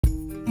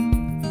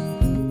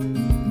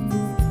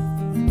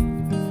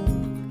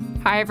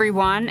Hi,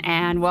 everyone,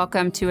 and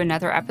welcome to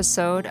another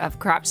episode of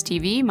Crops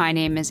TV. My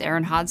name is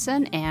Erin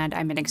Hodson, and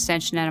I'm an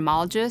extension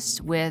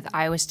entomologist with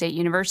Iowa State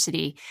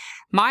University.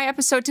 My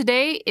episode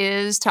today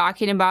is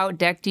talking about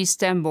Dectes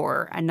stem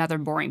borer, another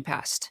boring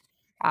pest.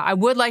 I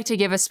would like to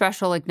give a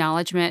special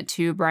acknowledgement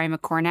to Brian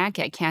McCornack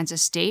at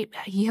Kansas State.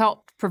 He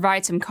helped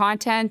provide some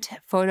content,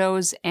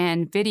 photos,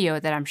 and video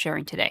that I'm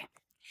sharing today.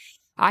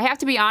 I have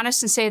to be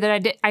honest and say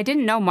that I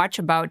didn't know much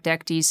about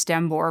Dectes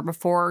stem borer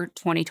before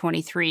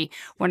 2023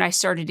 when I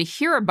started to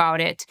hear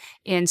about it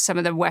in some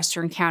of the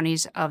western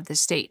counties of the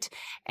state.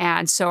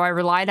 And so I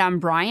relied on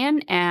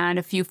Brian and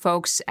a few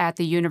folks at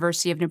the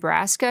University of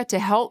Nebraska to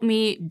help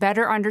me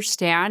better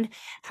understand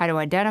how to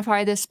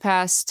identify this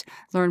pest,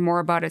 learn more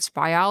about its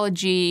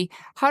biology,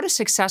 how to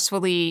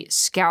successfully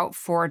scout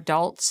for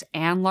adults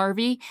and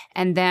larvae,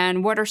 and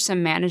then what are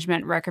some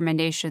management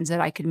recommendations that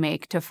I could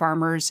make to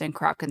farmers and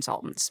crop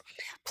consultants.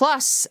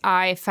 Plus,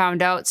 I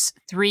found out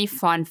 3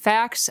 fun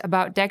facts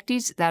about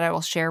Dectes that I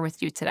will share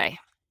with you today.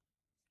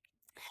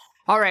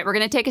 All right, we're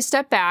going to take a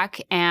step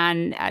back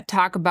and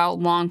talk about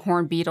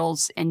longhorn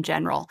beetles in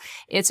general.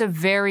 It's a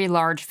very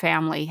large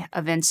family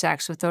of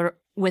insects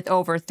with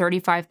over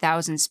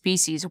 35,000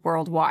 species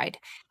worldwide.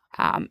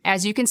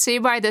 As you can see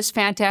by this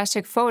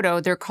fantastic photo,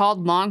 they're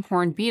called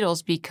longhorn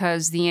beetles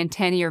because the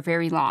antennae are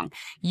very long,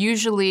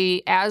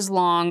 usually as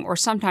long or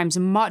sometimes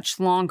much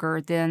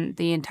longer than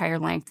the entire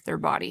length of their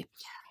body.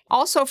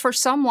 Also, for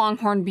some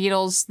longhorn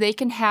beetles, they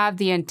can have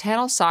the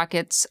antennal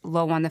sockets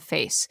low on the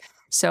face.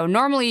 So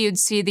normally you'd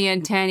see the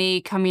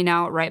antennae coming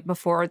out right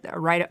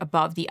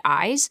above the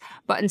eyes,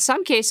 but in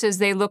some cases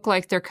they look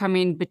like they're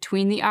coming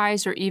between the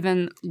eyes or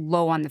even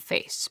low on the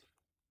face.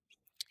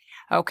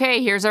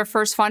 Okay, here's our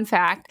first fun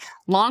fact.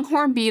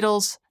 Longhorn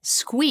beetles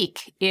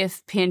squeak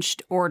if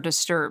pinched or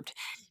disturbed.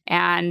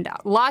 And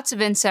lots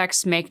of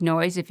insects make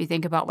noise if you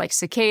think about like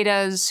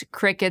cicadas,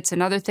 crickets,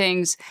 and other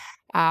things.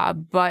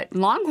 But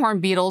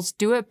longhorn beetles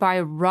do it by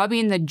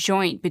rubbing the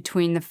joint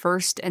between the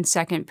first and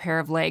second pair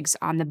of legs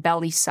on the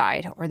belly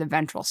side or the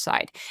ventral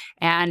side.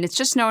 And it's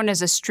just known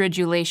as a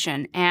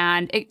stridulation.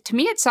 And to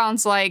me, it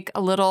sounds like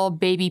a little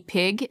baby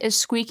pig is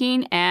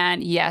squeaking.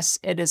 And yes,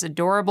 it is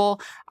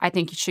adorable. I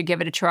think you should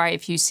give it a try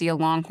if you see a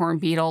longhorn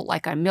beetle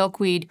like on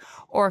milkweed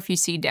or if you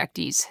see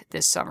Dectes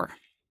this summer.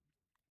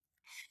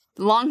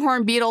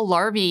 Longhorn beetle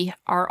larvae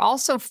are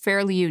also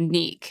fairly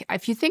unique.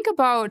 If you think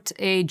about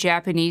a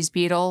Japanese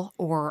beetle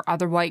or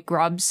other white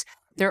grubs,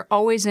 they're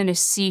always in a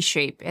C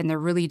shape and they're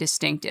really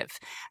distinctive.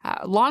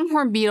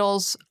 Longhorn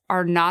beetles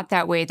are not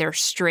that way. They're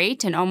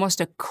straight and almost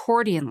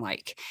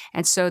accordion-like.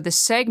 And so the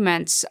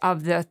segments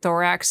of the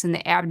thorax and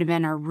the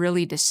abdomen are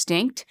really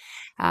distinct.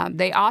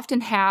 They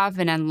often have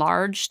an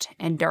enlarged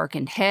and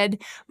darkened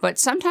head, but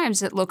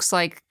sometimes it looks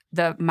like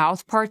the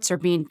mouth parts are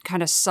being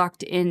kind of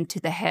sucked into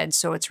the head,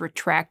 so it's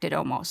retracted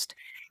almost.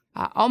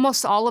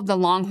 Almost all of the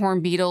longhorn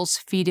beetles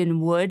feed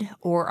in wood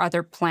or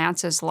other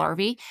plants as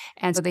larvae,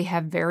 and so they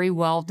have very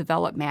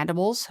well-developed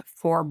mandibles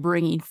for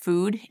bringing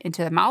food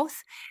into the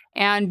mouth.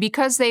 And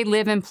because they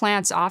live in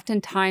plants,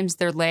 oftentimes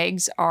their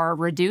legs are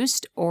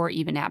reduced or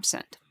even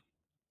absent.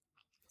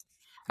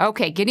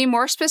 Okay, getting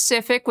more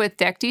specific with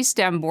Dectes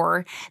stem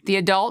borer, the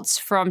adults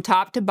from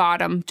top to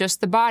bottom,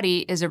 just the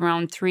body, is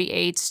around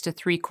 3/8 to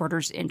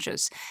 3/4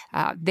 inches.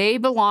 They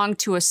belong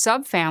to a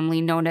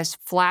subfamily known as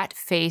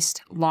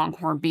flat-faced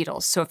longhorn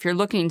beetles. So if you're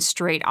looking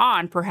straight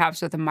on,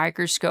 perhaps with a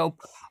microscope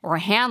or a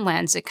hand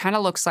lens, it kind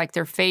of looks like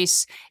their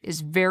face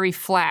is very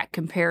flat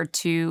compared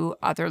to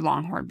other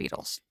longhorn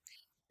beetles.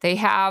 They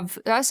have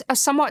a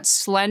somewhat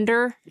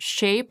slender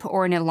shape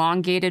or an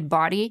elongated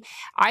body.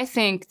 I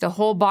think the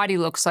whole body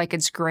looks like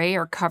it's gray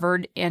or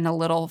covered in a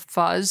little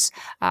fuzz.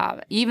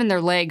 Even their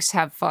legs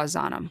have fuzz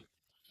on them.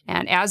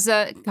 And as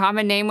the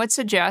common name would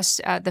suggest,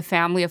 the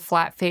family of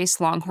flat-faced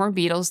longhorn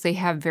beetles, they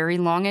have very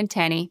long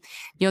antennae.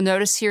 You'll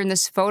notice here in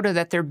this photo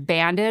that they're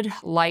banded,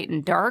 light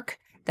and dark.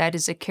 That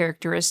is a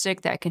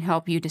characteristic that can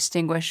help you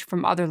distinguish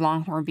from other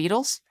longhorn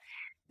beetles.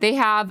 They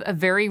have a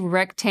very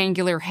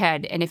rectangular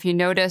head, and if you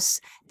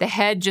notice, the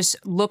head just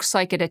looks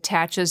like it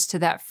attaches to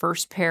that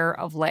first pair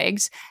of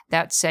legs,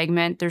 that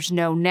segment. There's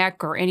no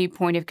neck or any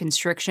point of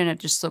constriction. It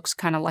just looks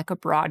kind of like a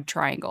broad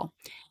triangle.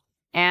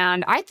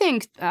 And I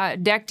think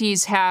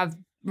Dectes have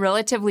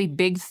relatively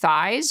big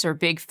thighs or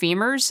big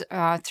femurs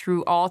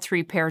through all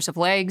 3 pairs of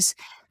legs.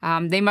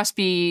 They must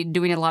be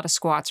doing a lot of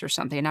squats or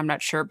something, I'm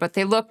not sure, but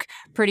they look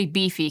pretty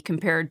beefy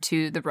compared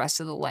to the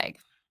rest of the leg.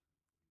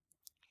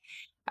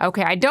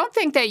 Okay, I don't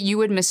think that you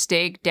would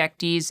mistake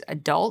Dectes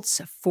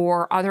adults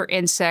for other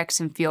insects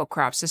and field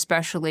crops,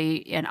 especially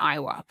in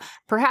Iowa.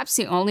 Perhaps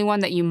the only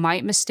one that you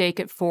might mistake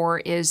it for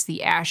is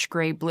the ash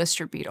gray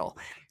blister beetle.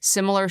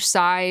 Similar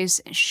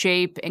size,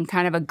 shape, and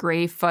kind of a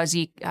gray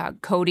fuzzy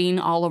coating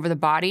all over the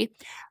body.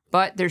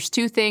 But there's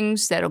 2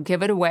 things that'll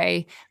give it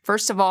away.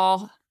 First of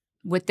all,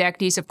 With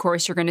Dectes, of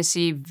course, you're going to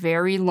see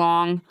very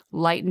long,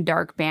 light and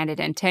dark banded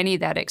antennae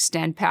that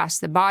extend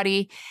past the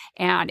body.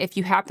 And if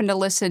you happen to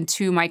listen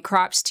to my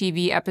Crops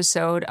TV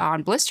episode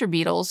on blister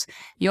beetles,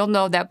 you'll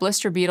know that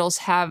blister beetles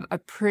have a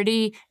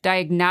pretty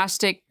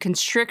diagnostic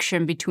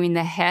constriction between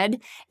the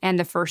head and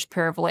the first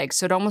pair of legs.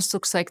 So it almost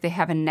looks like they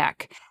have a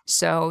neck.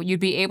 So you'd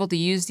be able to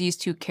use these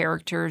two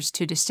characters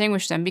to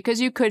distinguish them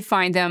because you could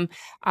find them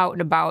out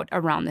and about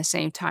around the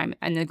same time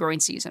in the growing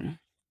season.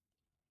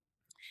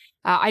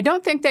 I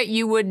don't think that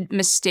you would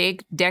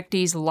mistake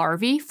Dectes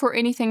larvae for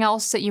anything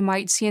else that you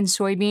might see in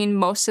soybean.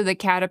 Most of the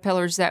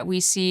caterpillars that we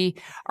see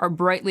are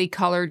brightly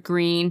colored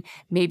green,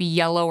 maybe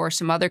yellow or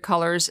some other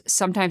colors.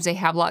 Sometimes they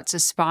have lots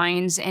of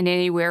spines and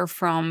anywhere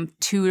from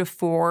 2 to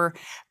 4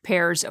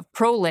 pairs of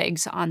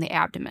prolegs on the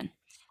abdomen.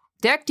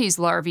 Dectes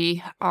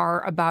larvae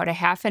are about a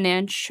 ½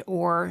 inch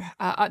or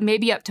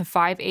maybe up to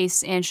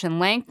 5/8 inch in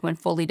length when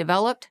fully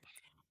developed.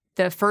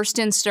 The first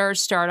instars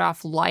start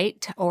off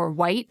light or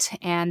white,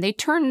 and they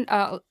turn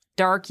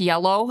dark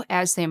yellow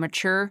as they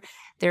mature.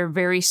 They're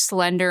very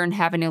slender and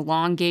have an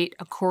elongate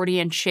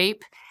accordion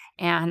shape.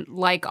 And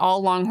like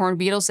all longhorn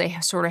beetles, they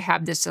sort of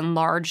have this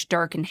enlarged,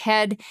 darkened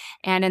head.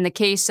 And in the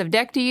case of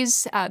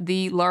Dectes,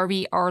 the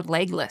larvae are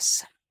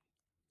legless.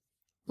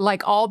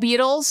 Like all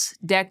beetles,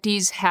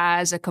 Dectes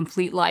has a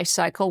complete life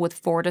cycle with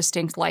 4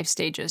 distinct life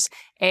stages: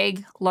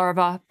 egg,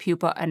 larva,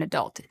 pupa, and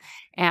adult.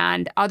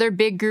 And other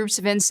big groups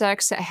of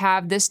insects that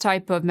have this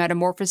type of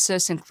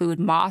metamorphosis include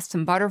moths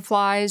and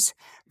butterflies,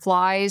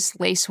 flies,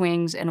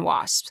 lacewings, and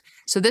wasps.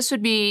 So this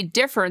would be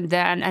different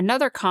than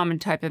another common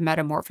type of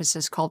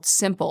metamorphosis called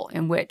simple,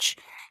 in which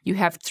you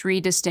have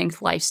 3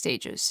 distinct life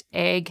stages: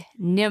 egg,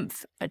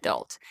 nymph,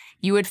 adult.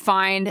 You would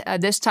find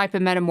this type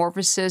of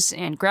metamorphosis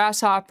in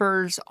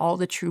grasshoppers, all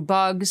the true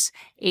bugs,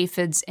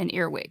 aphids, and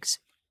earwigs.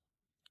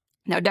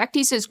 Now,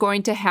 Dectes is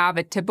going to have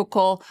a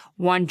typical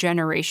 1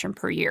 generation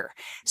per year.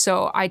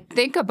 So I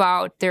think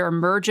about their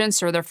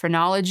emergence or their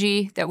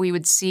phenology that we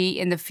would see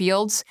in the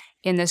fields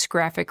in this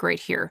graphic right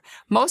here.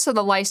 Most of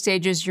the life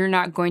stages you're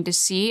not going to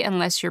see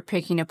unless you're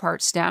picking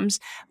apart stems,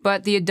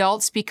 but the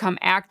adults become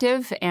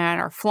active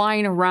and are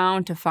flying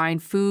around to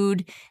find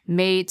food,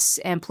 mates,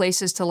 and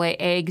places to lay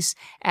eggs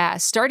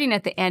starting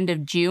at the end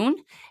of June.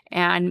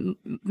 And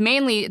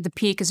mainly the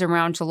peak is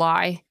around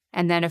July,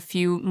 and then a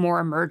few more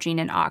emerging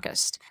in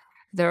August.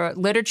 The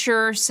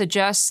literature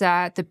suggests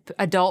that the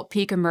adult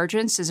peak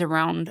emergence is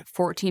around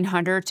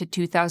 1400 to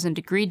 2000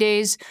 degree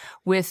days,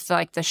 with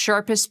like the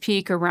sharpest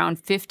peak around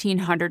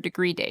 1500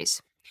 degree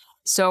days.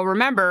 So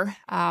remember,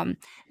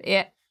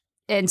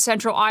 in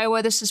central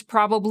Iowa, this is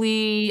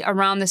probably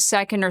around the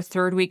 2nd or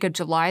 3rd week of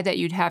July that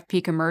you'd have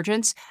peak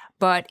emergence.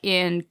 But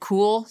in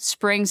cool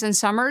springs and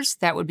summers,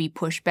 that would be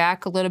pushed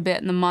back a little bit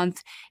in the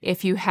month.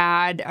 If you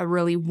had a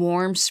really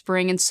warm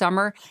spring and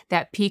summer,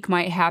 that peak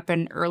might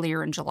happen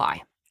earlier in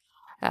July.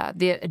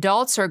 The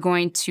adults are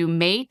going to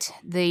mate.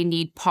 They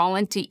need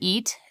pollen to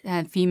eat,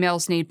 and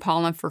females need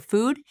pollen for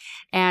food.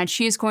 And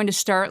she is going to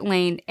start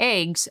laying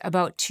eggs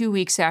about 2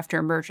 weeks after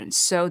emergence.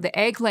 So the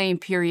egg laying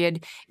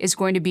period is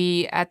going to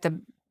be at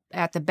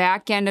the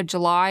back end of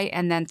July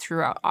and then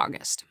throughout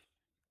August.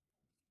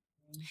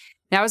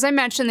 Now, as I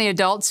mentioned, the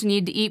adults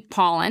need to eat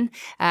pollen,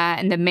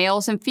 and the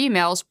males and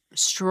females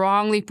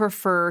strongly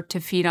prefer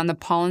to feed on the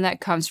pollen that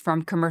comes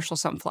from commercial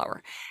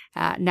sunflower.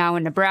 Now,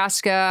 in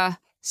Nebraska,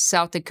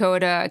 South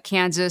Dakota,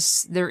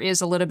 Kansas, there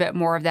is a little bit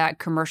more of that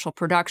commercial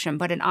production.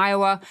 But in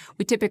Iowa,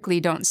 we typically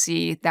don't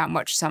see that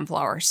much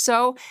sunflower.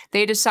 So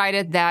they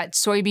decided that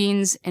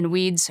soybeans and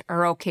weeds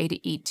are okay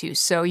to eat too.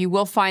 So you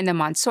will find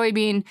them on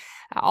soybean,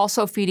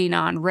 also feeding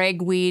on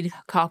ragweed,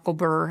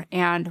 cocklebur,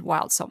 and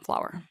wild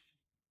sunflower.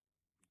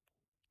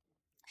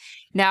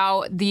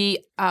 Now, the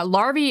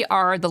larvae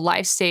are the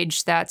life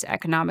stage that's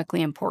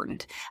economically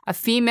important. A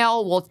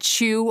female will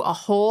chew a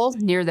hole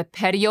near the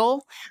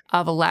petiole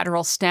of a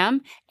lateral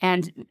stem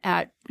and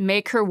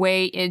make her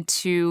way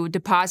into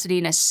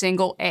depositing a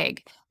single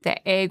egg.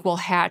 The egg will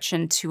hatch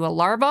into a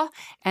larva,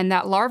 and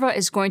that larva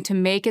is going to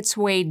make its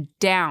way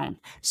down.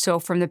 So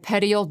from the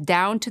petiole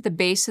down to the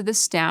base of the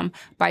stem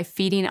by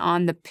feeding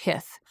on the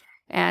pith.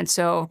 And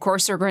so, of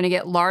course, they're going to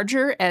get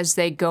larger as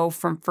they go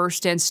from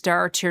first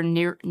instar to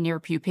near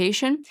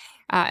pupation.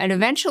 And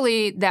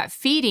eventually, that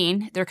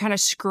feeding, they're kind of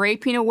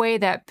scraping away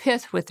that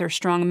pith with their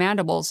strong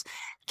mandibles,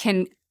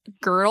 can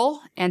girdle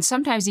and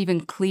sometimes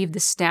even cleave the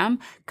stem,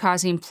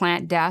 causing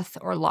plant death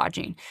or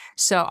lodging.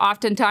 So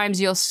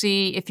oftentimes, you'll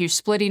see if you're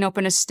splitting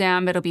open a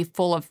stem, it'll be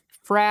full of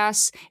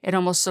frass. It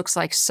almost looks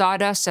like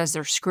sawdust as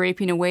they're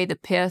scraping away the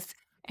pith.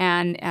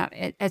 And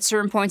at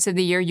certain points of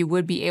the year, you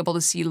would be able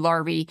to see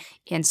larvae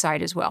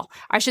inside as well.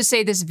 I should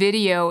say this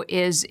video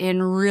is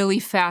in really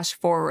fast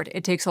forward.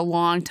 It takes a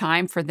long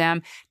time for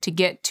them to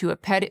get to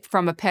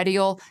from a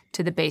petiole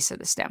to the base of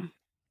the stem.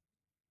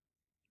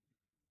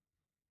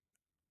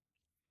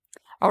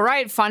 All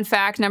right, fun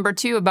fact number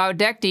 2 about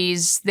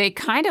Dectes. They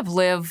kind of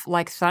live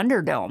like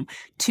Thunderdome.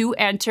 2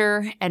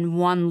 enter and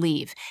 1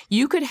 leave.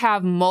 You could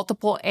have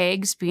multiple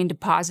eggs being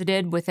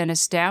deposited within a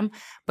stem,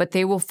 but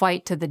they will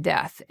fight to the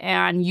death.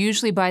 And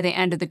usually by the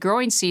end of the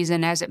growing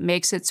season, as it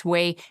makes its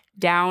way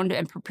down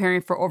and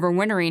preparing for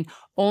overwintering,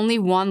 only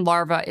 1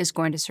 larva is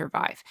going to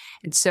survive.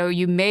 And so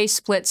you may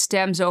split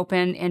stems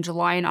open in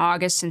July and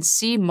August and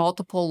see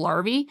multiple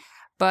larvae.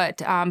 But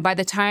by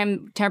the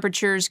time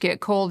temperatures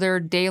get colder,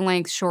 day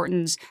length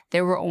shortens,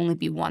 there will only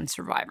be 1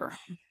 survivor.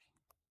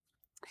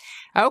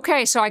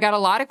 Okay, so I got a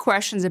lot of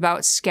questions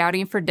about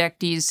scouting for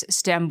Dectes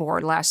stem borer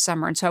last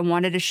summer, and so I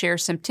wanted to share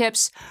some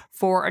tips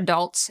for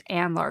adults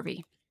and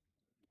larvae.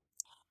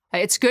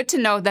 It's good to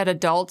know that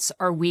adults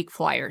are weak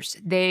flyers.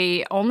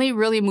 They only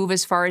really move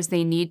as far as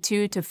they need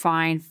to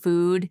find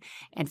food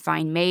and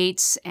find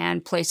mates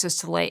and places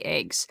to lay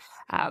eggs.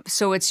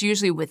 So it's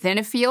usually within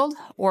a field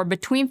or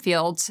between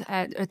fields.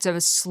 It's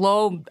a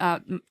slow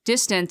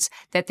distance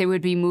that they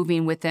would be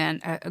moving within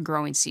a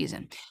growing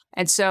season.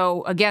 And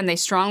so, again, they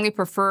strongly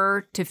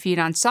prefer to feed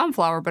on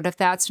sunflower, but if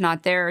that's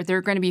not there,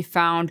 they're going to be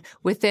found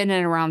within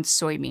and around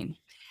soybean.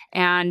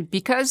 And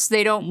because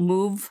they don't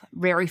move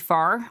very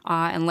far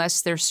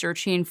unless they're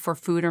searching for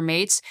food or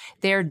mates,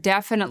 they're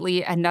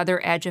definitely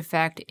another edge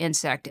effect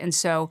insect. And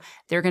so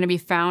they're going to be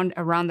found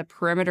around the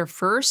perimeter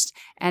first,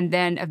 and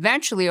then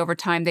eventually over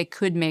time they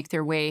could make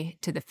their way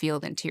to the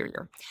field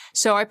interior.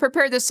 So I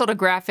prepared this little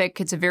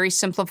graphic. It's a very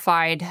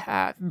simplified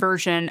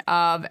version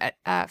of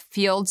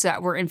fields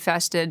that were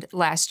infested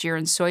last year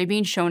in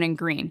soybean, shown in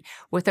green,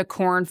 with a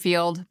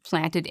cornfield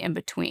planted in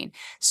between.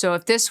 So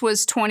if this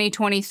was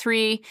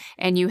 2023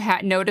 and you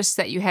had noticed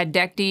that you had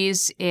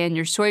Dectes in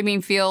your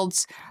soybean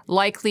fields,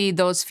 likely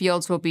those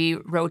fields will be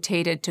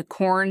rotated to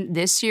corn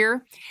this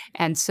year.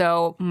 And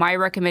so my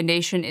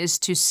recommendation is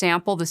to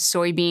sample the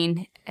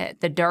soybean at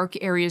the dark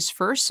areas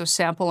first, so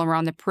sample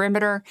around the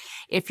perimeter.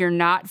 If you're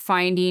not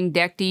finding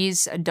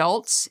Dectes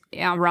adults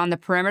around the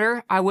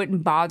perimeter, I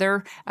wouldn't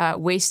bother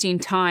wasting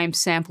time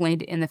sampling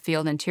in the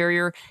field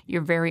interior.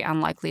 You're very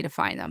unlikely to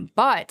find them.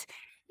 But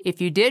if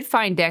you did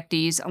find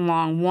Dectes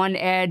along one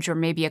edge or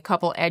maybe a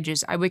couple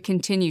edges, I would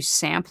continue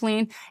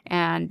sampling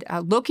and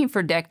looking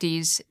for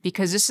Dectes,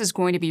 because this is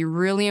going to be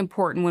really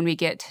important when we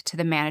get to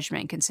the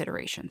management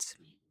considerations.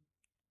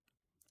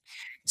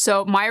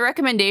 So my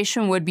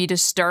recommendation would be to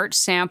start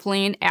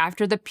sampling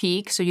after the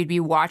peak. So you'd be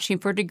watching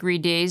for degree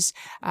days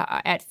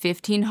at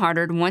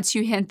 1500. Once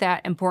you hit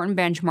that important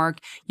benchmark,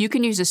 you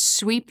can use a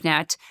sweep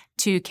net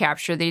to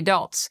capture the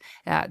adults.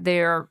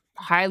 They're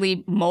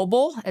highly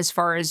mobile as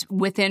far as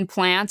within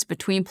plants,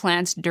 between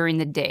plants during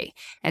the day.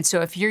 And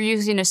so if you're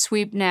using a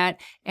sweep net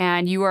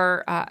and you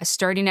are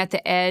starting at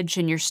the edge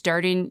and you're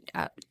starting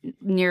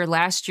near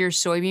last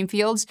year's soybean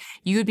fields,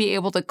 you would be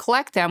able to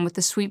collect them with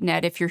the sweep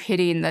net if you're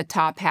hitting the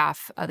top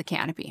half of the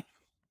canopy.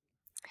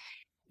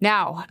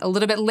 Now, a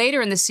little bit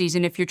later in the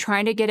season, if you're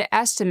trying to get an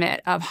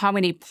estimate of how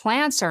many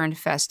plants are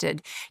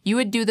infested, you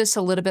would do this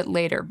a little bit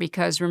later,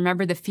 because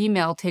remember, the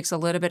female takes a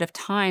little bit of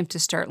time to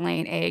start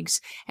laying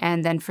eggs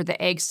and then for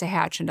the eggs to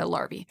hatch into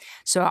larvae.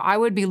 So I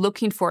would be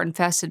looking for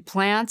infested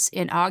plants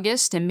in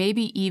August and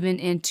maybe even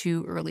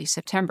into early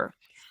September.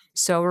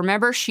 So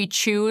remember, she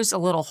chews a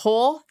little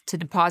hole to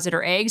deposit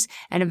her eggs,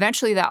 and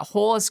eventually that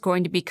hole is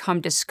going to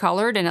become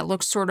discolored and it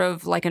looks sort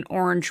of like an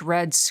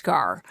orange-red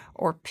scar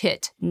or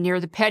pit near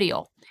the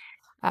petiole.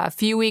 A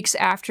few weeks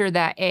after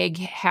that egg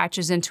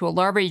hatches into a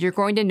larva, you're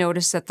going to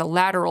notice that the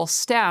lateral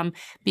stem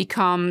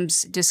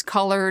becomes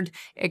discolored.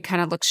 It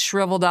kind of looks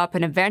shriveled up,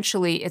 and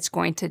eventually it's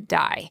going to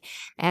die.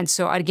 And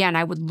so again,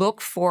 I would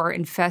look for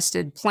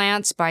infested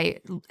plants by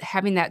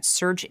having that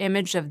search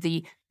image of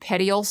the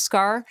petiole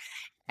scar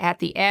at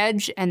the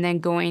edge and then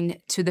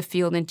going to the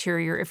field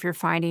interior if you're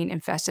finding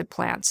infested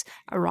plants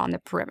around the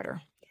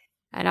perimeter.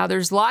 And now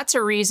there's lots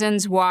of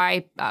reasons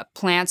why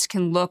plants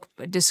can look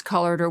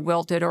discolored or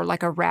wilted or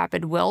like a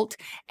rapid wilt,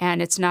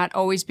 and it's not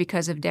always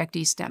because of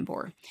Dectes stem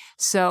borer.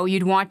 So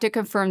you'd want to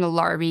confirm the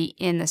larvae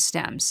in the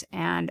stems.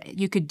 And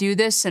you could do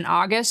this in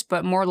August,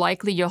 but more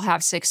likely you'll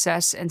have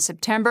success in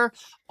September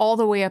all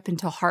the way up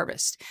until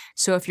harvest.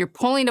 So if you're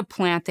pulling a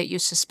plant that you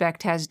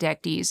suspect has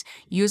Dectes,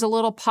 use a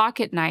little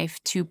pocket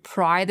knife to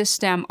pry the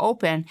stem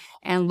open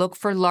and look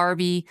for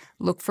larvae,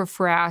 look for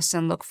frass,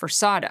 and look for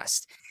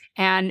sawdust.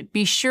 And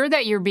be sure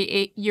that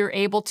you're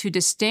able to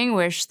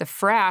distinguish the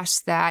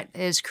frass that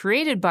is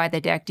created by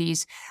the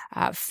Dectes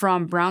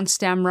from brown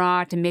stem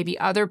rot and maybe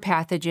other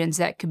pathogens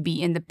that could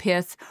be in the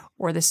pith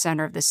or the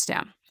center of the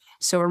stem.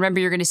 So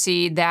remember, you're going to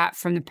see that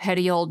from the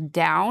petiole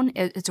down.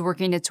 It's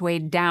working its way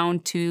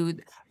down to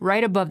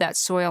right above that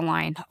soil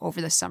line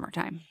over the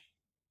summertime.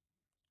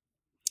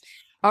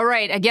 All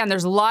right, again,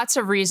 there's lots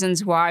of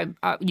reasons why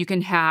you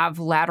can have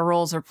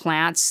laterals or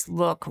plants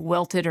look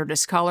wilted or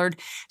discolored.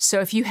 So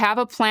if you have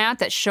a plant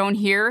that's shown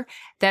here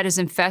that is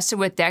infested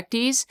with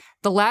Dectes,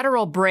 the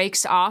lateral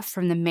breaks off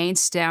from the main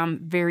stem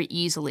very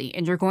easily,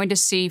 and you're going to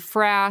see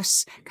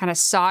frass, kind of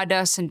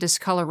sawdust and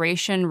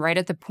discoloration right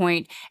at the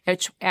point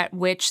at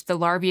which the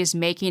larvae is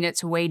making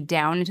its way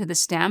down into the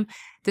stem.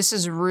 This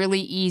is a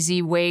really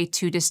easy way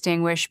to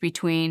distinguish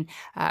between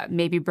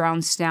maybe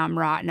brown stem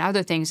rot and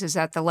other things, is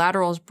that the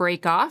laterals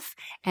break off,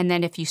 and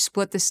then if you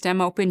split the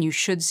stem open, you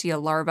should see a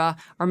larva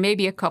or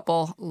maybe a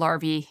couple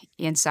larvae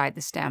inside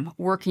the stem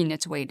working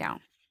its way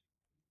down.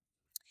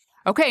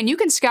 Okay, and you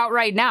can scout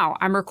right now.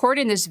 I'm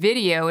recording this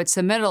video. It's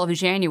the middle of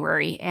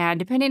January, and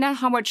depending on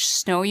how much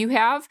snow you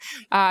have,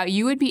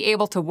 you would be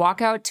able to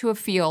walk out to a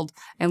field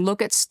and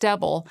look at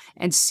stubble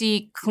and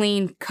see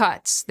clean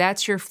cuts.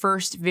 That's your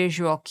first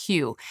visual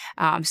cue.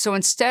 So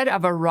instead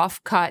of a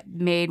rough cut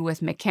made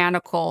with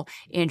mechanical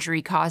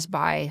injury caused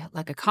by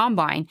like a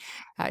combine,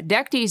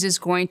 Dectes is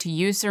going to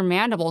use their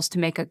mandibles to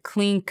make a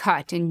clean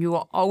cut, and you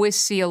will always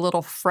see a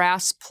little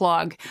frass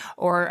plug,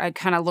 or it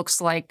kind of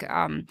looks like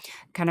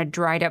kind of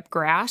dried up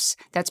grass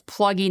that's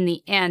plugging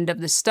the end of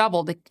the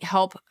stubble to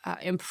help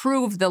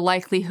improve the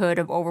likelihood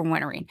of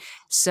overwintering.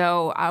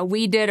 So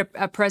we did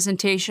a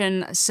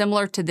presentation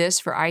similar to this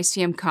for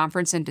ICM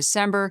conference in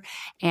December,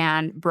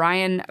 and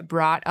Brian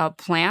brought up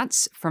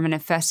plants from an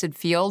infested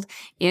field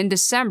in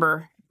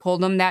December,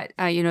 pulled them that,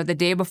 the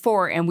day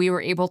before, and we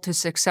were able to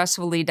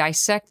successfully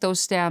dissect those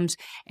stems,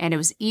 and it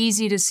was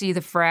easy to see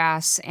the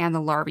frass and the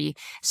larvae.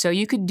 So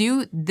you could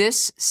do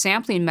this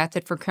sampling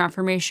method for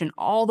confirmation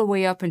all the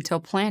way up until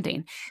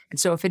planting. And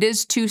so if it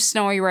is too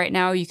snowy right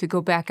now, you could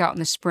go back out in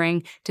the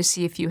spring to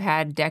see if you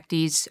had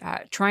Dectes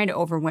trying to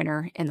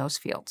overwinter in those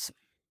fields.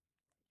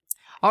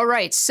 All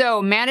right,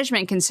 so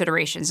management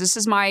considerations. This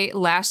is my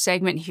last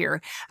segment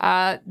here.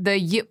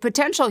 The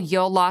potential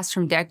yield loss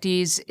from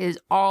Dectes is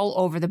all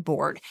over the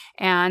board,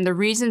 and the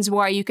reasons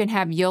why you can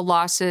have yield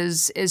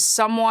losses is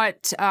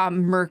somewhat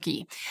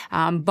murky.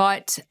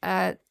 But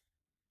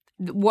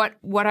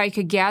what I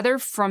could gather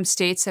from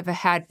states that have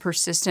had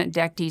persistent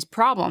Dectes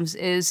problems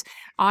is,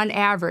 on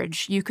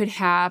average, you could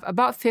have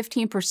about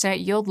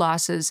 15% yield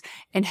losses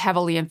in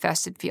heavily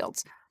infested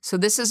fields. So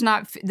these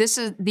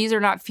are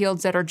not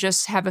fields that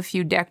just have a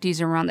few Dectes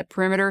around the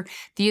perimeter.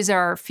 These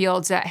are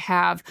fields that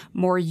have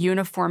more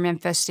uniform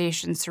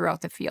infestations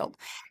throughout the field.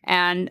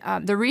 And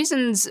the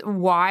reasons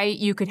why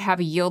you could have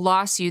a yield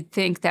loss, you'd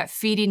think that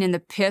feeding in the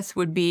pith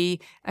would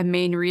be a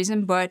main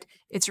reason, but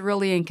it's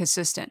really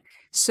inconsistent.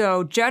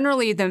 So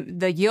generally,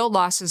 the yield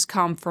losses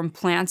come from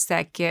plants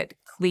that get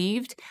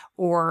cleaved,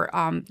 or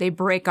they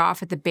break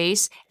off at the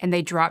base and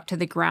they drop to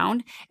the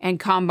ground, and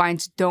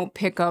combines don't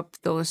pick up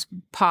those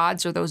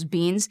pods or those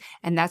beans,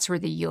 and that's where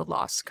the yield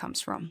loss comes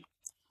from.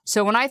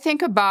 So when I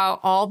think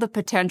about all the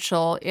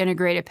potential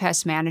integrated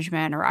pest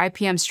management or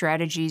IPM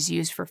strategies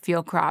used for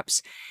field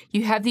crops,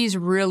 you have these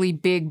really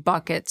big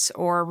buckets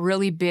or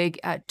really big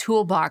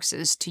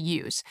toolboxes to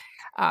use.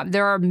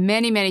 There are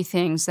many, many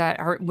things that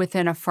are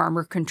within a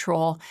farmer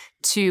control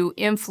to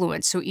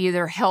influence, so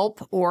either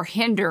help or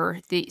hinder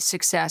the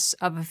success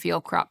of a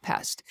field crop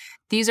pest.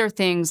 These are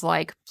things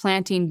like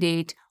planting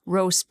date,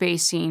 row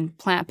spacing,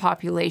 plant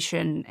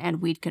population,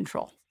 and weed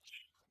control.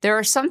 There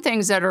are some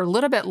things that are a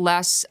little bit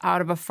less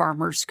out of a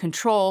farmer's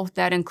control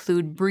that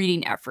include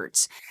breeding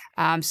efforts.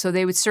 So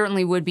they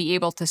would be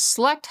able to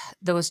select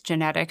those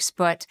genetics,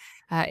 but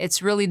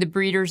it's really the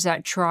breeders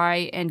that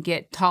try and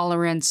get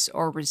tolerance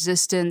or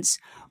resistance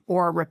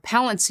or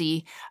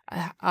repellency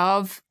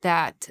of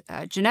that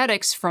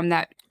genetics from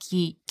that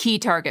key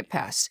target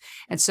pest.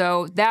 And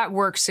so that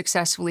works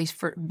successfully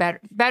for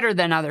better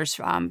than others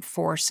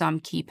for some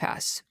key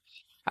pests.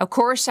 Of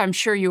course, I'm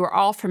sure you are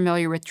all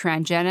familiar with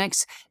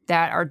transgenics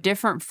that are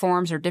different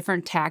forms or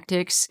different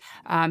tactics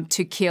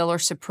to kill or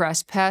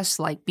suppress pests,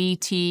 like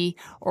BT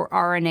or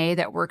RNA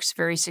that works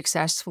very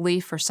successfully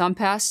for some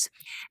pests.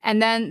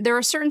 And then there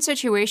are certain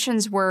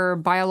situations where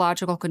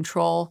biological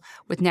control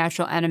with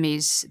natural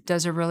enemies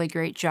does a really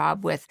great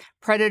job with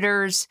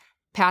predators,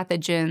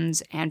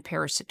 pathogens, and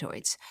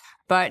parasitoids.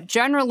 But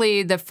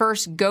generally, the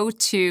first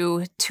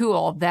go-to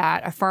tool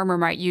that a farmer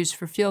might use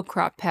for field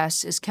crop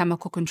pests is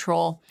chemical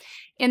control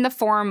in the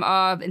form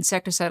of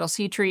insecticidal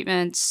seed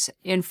treatments,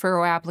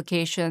 in-furrow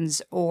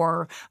applications,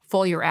 or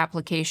foliar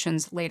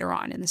applications later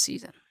on in the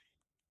season.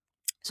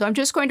 So I'm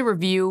just going to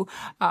review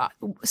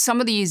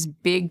some of these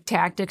big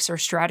tactics or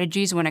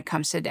strategies when it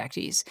comes to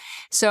Dectes.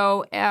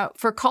 So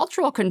for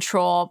cultural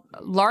control,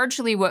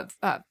 largely what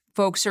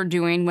folks are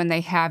doing when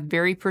they have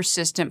very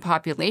persistent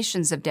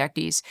populations of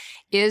Dectes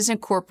is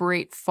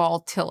incorporate fall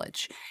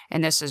tillage.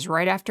 And this is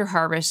right after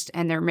harvest,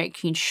 and they're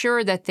making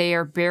sure that they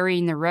are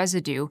burying the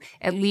residue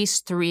at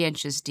least 3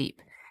 inches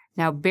deep.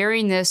 Now,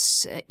 burying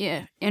this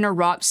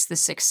interrupts the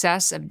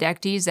success of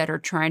Dectes that are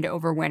trying to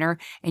overwinter,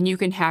 and you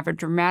can have a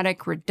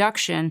dramatic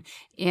reduction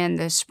in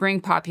the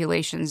spring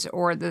populations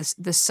or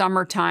the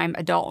summertime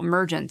adult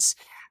emergence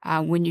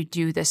when you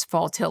do this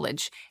fall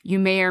tillage. You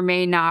may or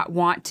may not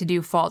want to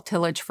do fall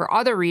tillage for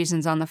other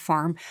reasons on the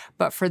farm,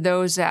 but for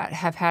those that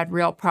have had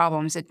real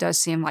problems, it does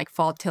seem like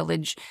fall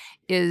tillage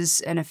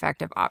is an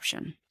effective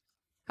option.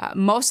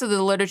 Most of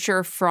the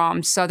literature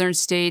from southern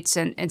states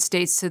and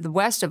states to the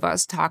west of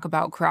us talk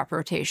about crop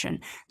rotation.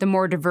 The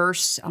more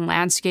diverse a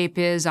landscape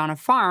is on a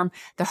farm,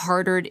 the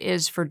harder it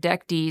is for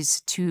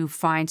Dectes to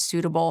find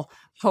suitable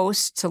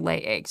hosts to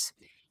lay eggs.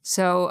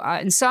 So,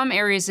 in some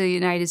areas of the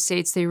United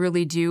States, they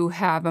really do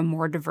have a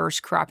more diverse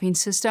cropping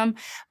system.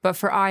 But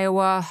for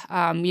Iowa,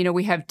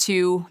 we have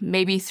two,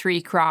 maybe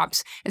three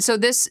crops. And so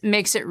this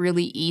makes it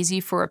really easy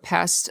for a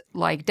pest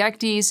like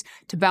Dectes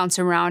to bounce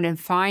around and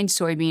find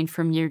soybean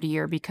from year to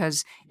year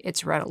because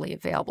it's readily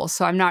available.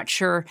 So I'm not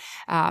sure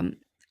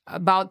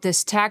about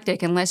this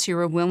tactic unless you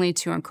were willing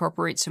to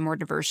incorporate some more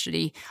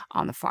diversity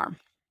on the farm.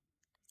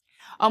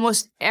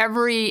 Almost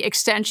every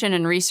extension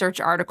and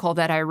research article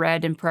that I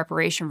read in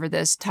preparation for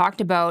this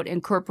talked about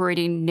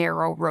incorporating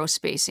narrow row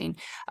spacing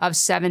of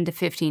 7 to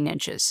 15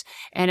 inches.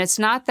 And it's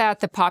not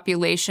that the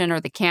population or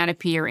the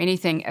canopy or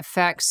anything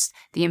affects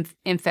the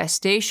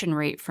infestation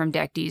rate from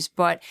Dectes,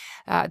 but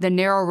the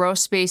narrow row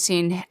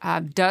spacing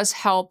does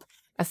help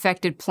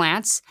affected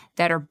plants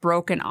that are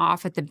broken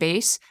off at the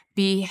base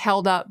be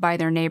held up by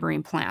their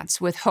neighboring plants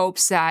with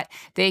hopes that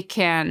they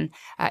can,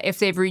 if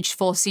they've reached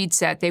full seed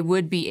set, they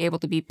would be able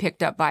to be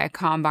picked up by a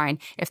combine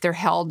if they're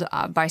held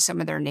by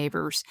some of their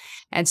neighbors.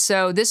 And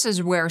so this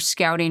is where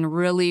scouting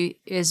really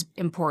is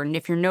important.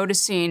 If you're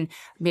noticing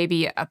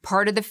maybe a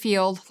part of the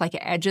field, like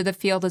an edge of the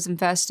field is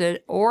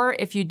infested, or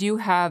if you do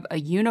have a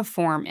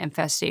uniform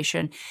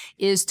infestation,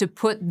 is to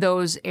put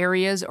those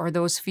areas or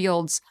those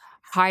fields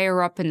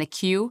higher up in the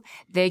queue.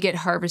 They get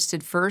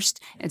harvested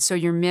first, and so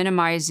you're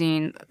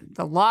minimizing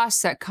the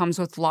loss that comes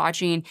with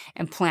lodging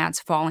and plants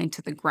falling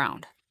to the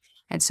ground.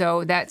 And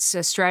so that's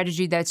a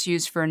strategy that's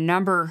used for a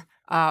number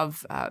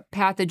of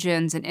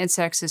pathogens and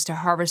insects, is to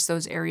harvest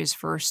those areas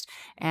first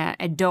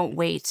and don't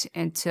wait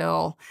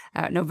until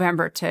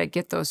November to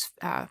get those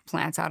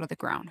plants out of the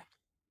ground.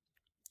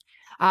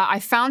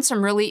 I found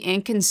some really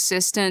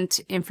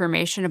inconsistent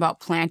information about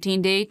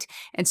planting date,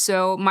 and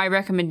so my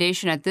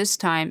recommendation at this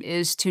time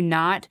is to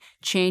not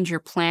change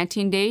your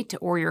planting date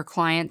or your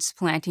client's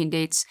planting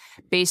dates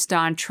based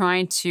on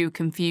trying to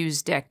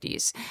confuse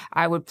Dectes.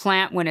 I would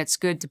plant when it's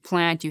good to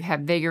plant, you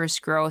have vigorous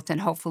growth, and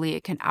hopefully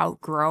it can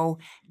outgrow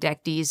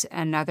Dectes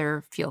and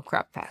other field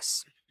crop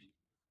pests.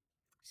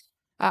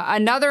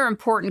 Another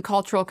important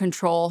cultural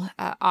control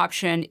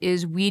option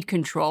is weed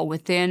control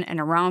within and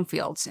around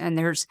fields, and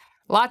there's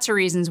lots of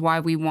reasons why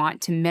we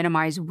want to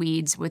minimize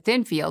weeds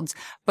within fields,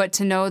 but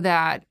to know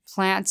that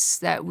plants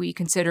that we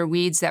consider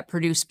weeds that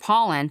produce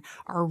pollen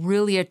are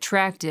really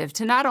attractive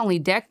to not only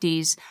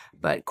Dectes,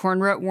 but corn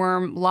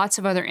rootworm, lots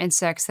of other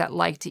insects that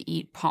like to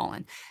eat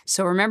pollen.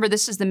 So remember,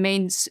 this is the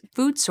main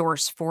food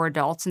source for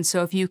adults, and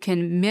so if you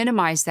can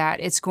minimize that,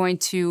 it's going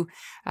to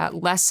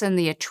lessen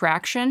the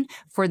attraction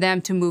for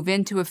them to move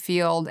into a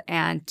field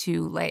and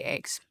to lay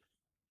eggs.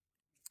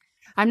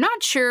 I'm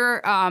not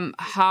sure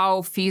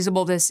how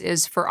feasible this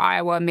is for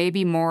Iowa,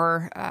 maybe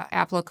more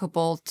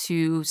applicable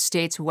to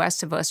states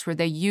west of us where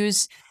they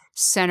use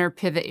center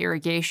pivot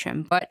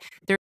irrigation. But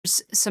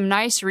there's some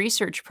nice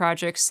research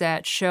projects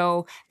that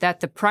show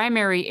that the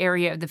primary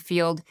area of the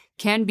field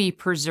can be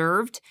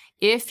preserved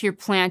if you're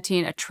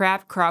planting a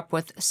trap crop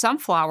with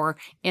sunflower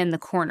in the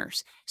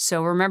corners.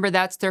 So remember,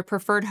 that's their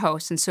preferred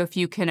host. And so if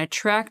you can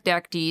attract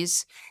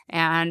Dectes,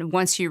 and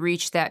once you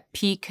reach that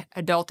peak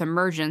adult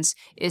emergence,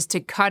 is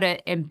to cut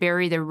it and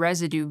bury the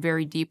residue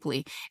very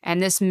deeply.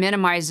 And this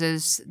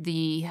minimizes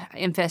the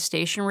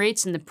infestation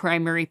rates in the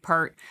primary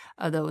part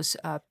of those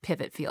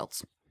pivot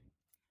fields.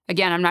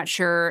 Again, I'm not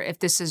sure if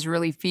this is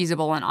really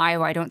feasible in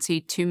Iowa. I don't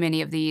see too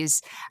many of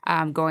these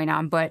going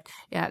on. But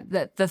yeah,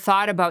 the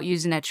thought about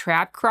using a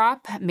trap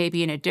crop,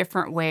 maybe in a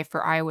different way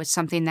for Iowa, is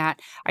something that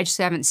I just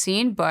haven't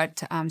seen,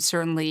 but I'm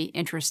certainly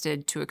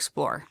interested to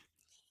explore.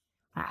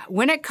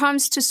 When it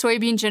comes to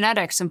soybean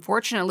genetics,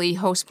 unfortunately,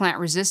 host plant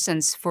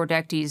resistance for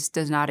Dectes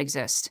does not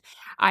exist.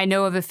 I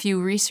know of a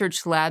few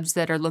research labs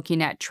that are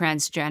looking at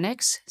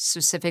transgenics,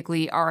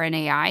 specifically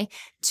RNAi,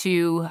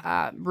 to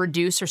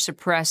reduce or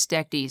suppress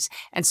Dectes.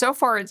 And so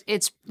far,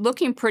 it's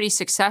looking pretty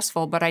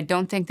successful, but I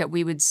don't think that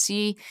we would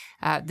see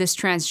this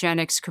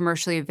transgenics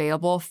commercially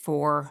available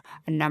for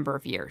a number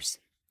of years.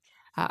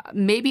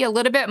 Maybe a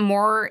little bit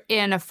more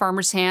in a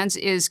farmer's hands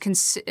is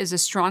a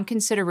strong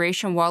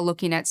consideration while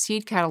looking at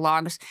seed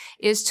catalogs,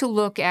 is to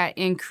look at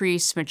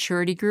increased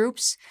maturity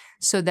groups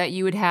so that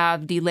you would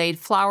have delayed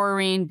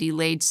flowering,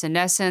 delayed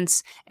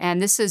senescence,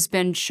 and this has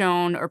been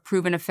shown or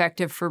proven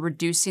effective for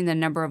reducing the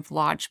number of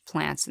lodged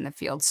plants in the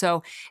field.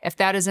 So if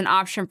that is an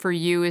option for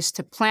you, is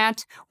to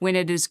plant when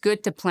it is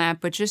good to plant,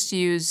 but just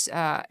use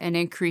an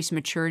increased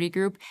maturity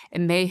group,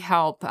 it may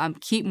help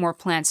keep more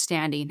plants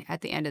standing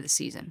at the end of the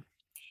season.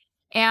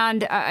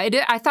 And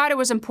I thought it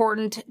was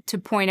important to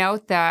point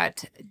out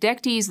that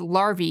Dectes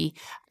larvae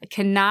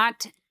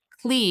cannot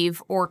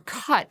cleave or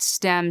cut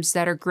stems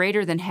that are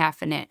greater than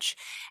 ½ an inch.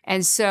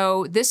 And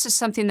so this is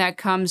something that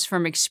comes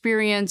from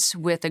experience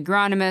with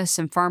agronomists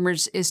and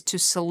farmers, is to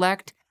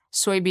select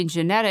soybean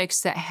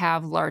genetics that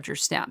have larger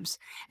stems.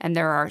 And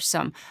there are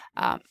some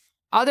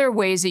other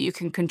ways that you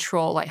can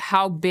control, like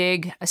how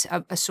big a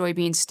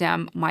soybean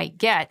stem might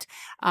get.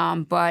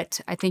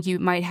 But I think you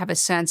might have a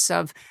sense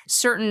of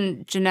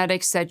certain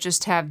genetics that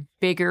just have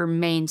bigger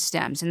main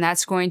stems, and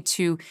that's going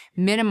to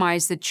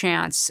minimize the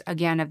chance,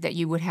 again, of that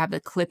you would have the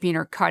clipping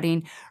or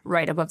cutting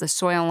right above the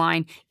soil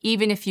line.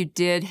 Even if you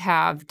did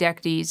have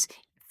Dectes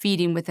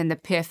feeding within the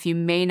pith, you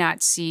may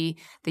not see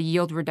the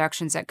yield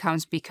reductions that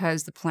comes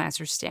because the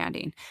plants are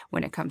standing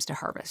when it comes to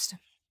harvest.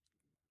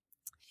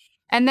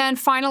 And then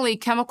finally,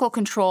 chemical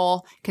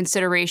control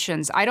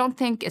considerations. I don't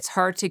think it's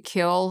hard to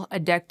kill a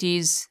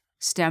Dectes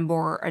stem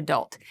borer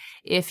adult.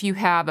 If you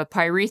have a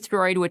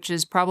pyrethroid, which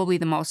is probably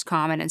the most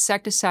common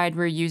insecticide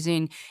we're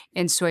using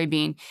in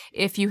soybean,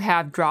 if you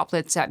have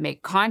droplets that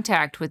make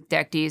contact with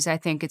Dectes, I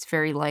think it's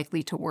very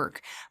likely to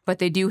work. But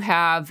they do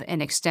have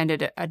an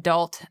extended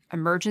adult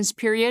emergence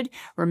period.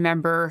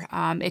 Remember,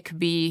 it could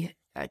be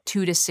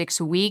 2 to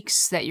 6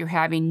 weeks that you're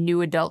having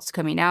new adults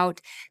coming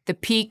out. The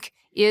peak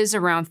is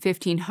around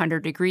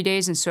 1,500 degree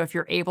days, and so if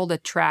you're able to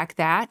track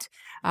that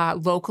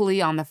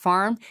locally on the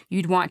farm,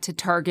 you'd want to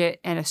target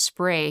and a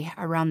spray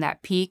around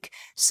that peak.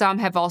 Some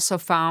have also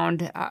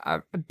found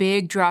a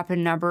big drop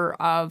in number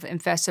of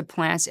infested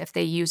plants if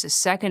they use a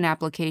second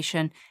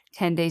application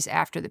 10 days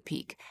after the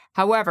peak.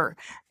 However,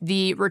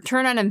 the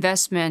return on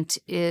investment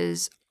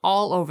is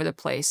all over the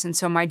place. And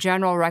so my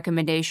general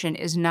recommendation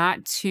is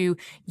not to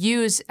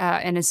use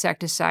an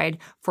insecticide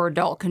for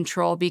adult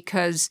control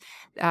because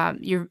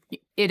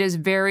it is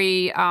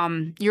very,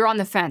 you're on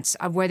the fence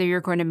of whether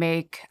you're going to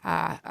make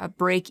a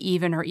break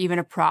even or even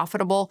a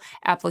profitable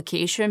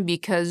application,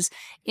 because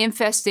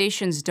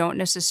infestations don't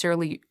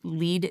necessarily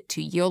lead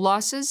to yield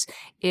losses.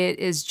 It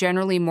is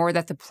generally more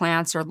that the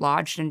plants are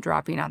lodged and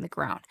dropping on the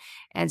ground.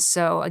 And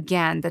so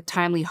again, the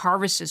timely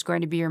harvest is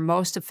going to be your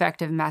most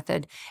effective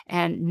method,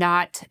 and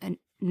not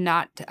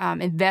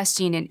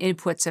investing in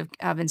inputs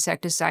of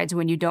insecticides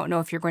when you don't know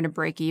if you're going to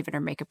break even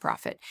or make a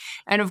profit.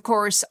 And of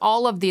course,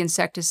 all of the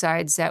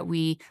insecticides that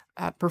we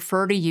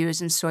prefer to use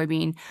in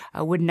soybean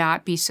would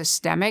not be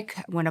systemic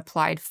when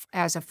applied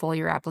as a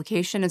foliar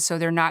application, and so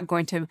they're not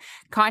going to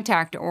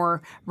contact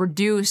or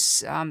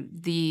reduce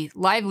the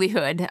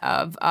livelihood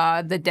of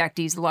the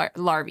Dectes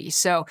larvae.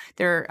 So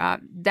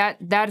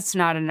that's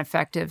not an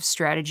effective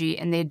strategy,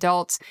 and the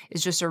adults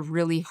is just a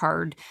really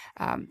hard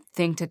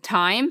thing to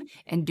time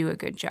and do a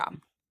good job.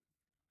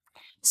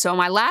 So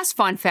my last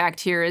fun fact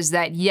here is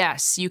that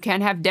yes, you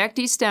can have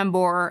Dectes stem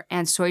borer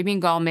and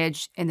soybean gall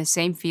midge in the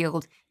same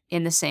field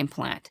in the same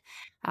plant.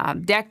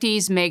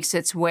 Dectes makes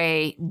its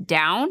way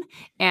down,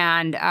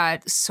 and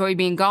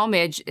soybean gall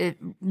midge, it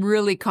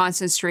really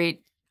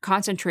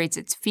concentrates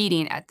its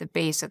feeding at the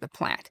base of the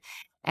plant.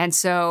 And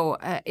so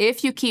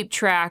if you keep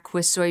track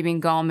with soybean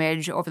gall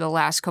midge over the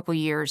last couple of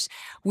years,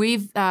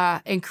 we've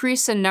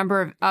increased the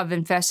number of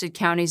infested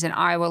counties in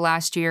Iowa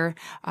last year.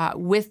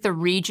 With the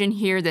region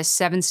here, the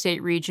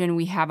 7-state region,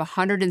 we have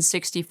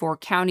 164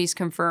 counties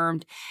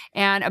confirmed,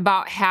 and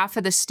about half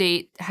of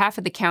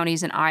the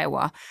counties in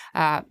Iowa.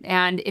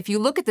 And if you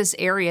look at this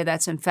area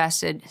that's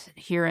infested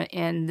here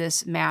in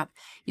this map,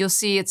 you'll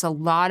see it's a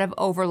lot of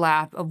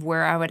overlap of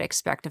where I would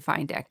expect to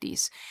find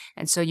Dectes.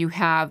 And so you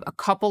have a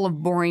couple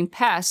of boring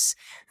pests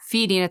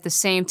feeding at the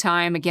same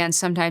time, again,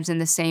 sometimes in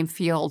the same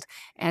field.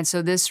 And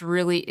so this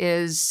really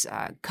is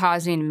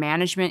causing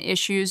management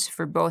issues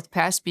for both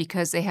pests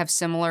because they have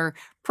similar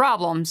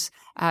problems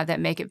that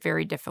make it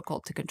very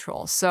difficult to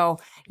control. So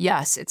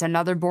yes, it's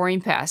another boring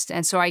pest.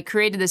 And so I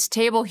created this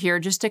table here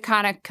just to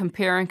kind of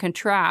compare and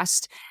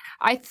contrast.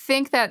 I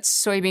think that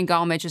soybean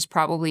gall midge is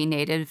probably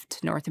native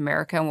to North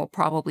America, and we'll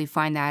probably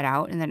find that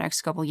out in the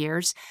next couple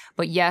years.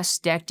 But yes,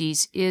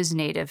 Dectes is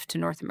native to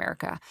North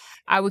America.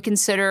 I would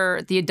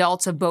consider the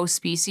adults of both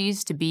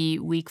species to be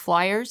weak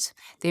flyers.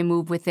 They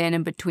move within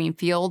and between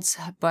fields,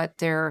 but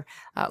their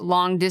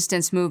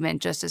long-distance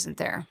movement just isn't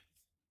there.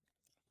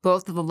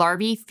 Both of the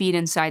larvae feed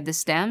inside the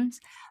stems.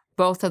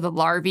 Both of the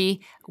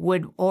larvae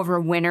would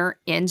overwinter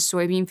in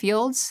soybean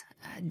fields.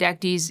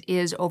 Dectes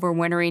is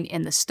overwintering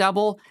in the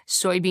stubble.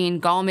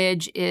 Soybean gall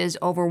midge is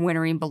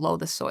overwintering below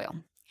the soil.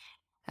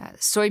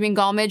 Soybean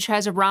gall midge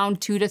has around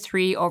 2 to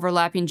 3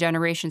 overlapping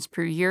generations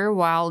per year,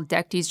 while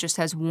Dectes just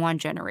has 1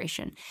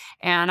 generation.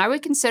 And I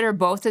would consider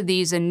both of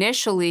these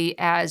initially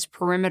as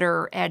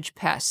perimeter edge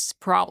pests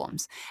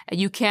problems.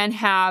 You can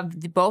have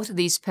both of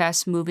these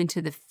pests move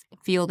into the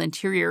field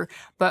interior,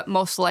 but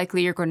most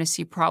likely you're going to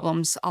see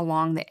problems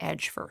along the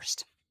edge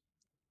first.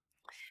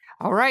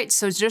 All right,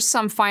 so just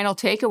some final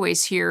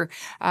takeaways here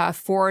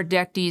for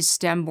Dectes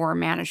stem borer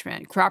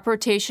management. Crop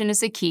rotation is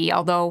the key,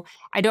 although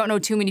I don't know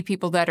too many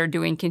people that are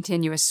doing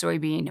continuous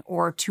soybean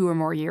or 2 or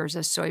more years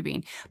of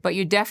soybean, but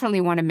you definitely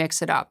want to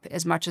mix it up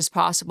as much as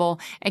possible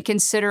and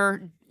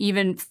consider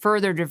even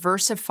further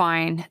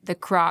diversifying the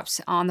crops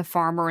on the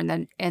farm or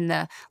in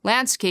the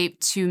landscape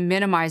to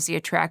minimize the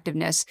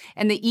attractiveness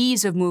and the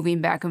ease of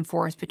moving back and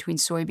forth between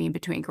soybean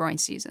between growing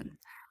seasons.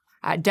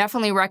 I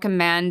definitely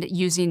recommend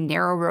using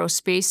narrow row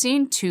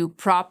spacing to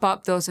prop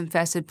up those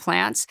infested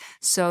plants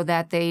so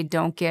that they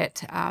don't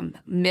get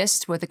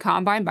missed with the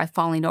combine by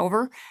falling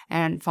over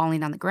and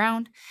falling on the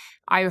ground.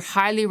 I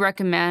highly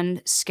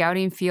recommend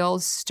scouting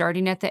fields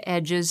starting at the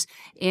edges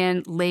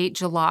in late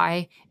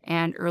July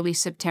and early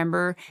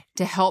September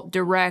to help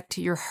direct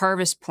your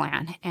harvest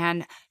plan.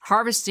 And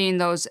harvesting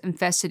those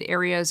infested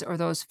areas or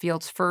those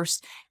fields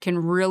first can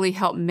really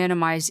help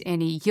minimize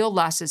any yield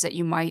losses that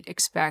you might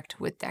expect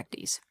with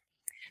Dectes.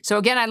 So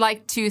again, I'd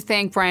like to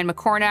thank Brian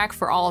McCornack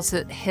for all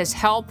his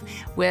help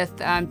with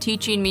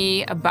teaching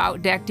me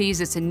about Dectes.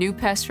 It's a new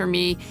pest for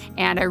me,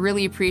 and I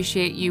really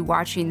appreciate you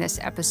watching this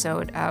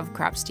episode of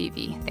Crops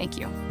TV. Thank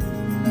you.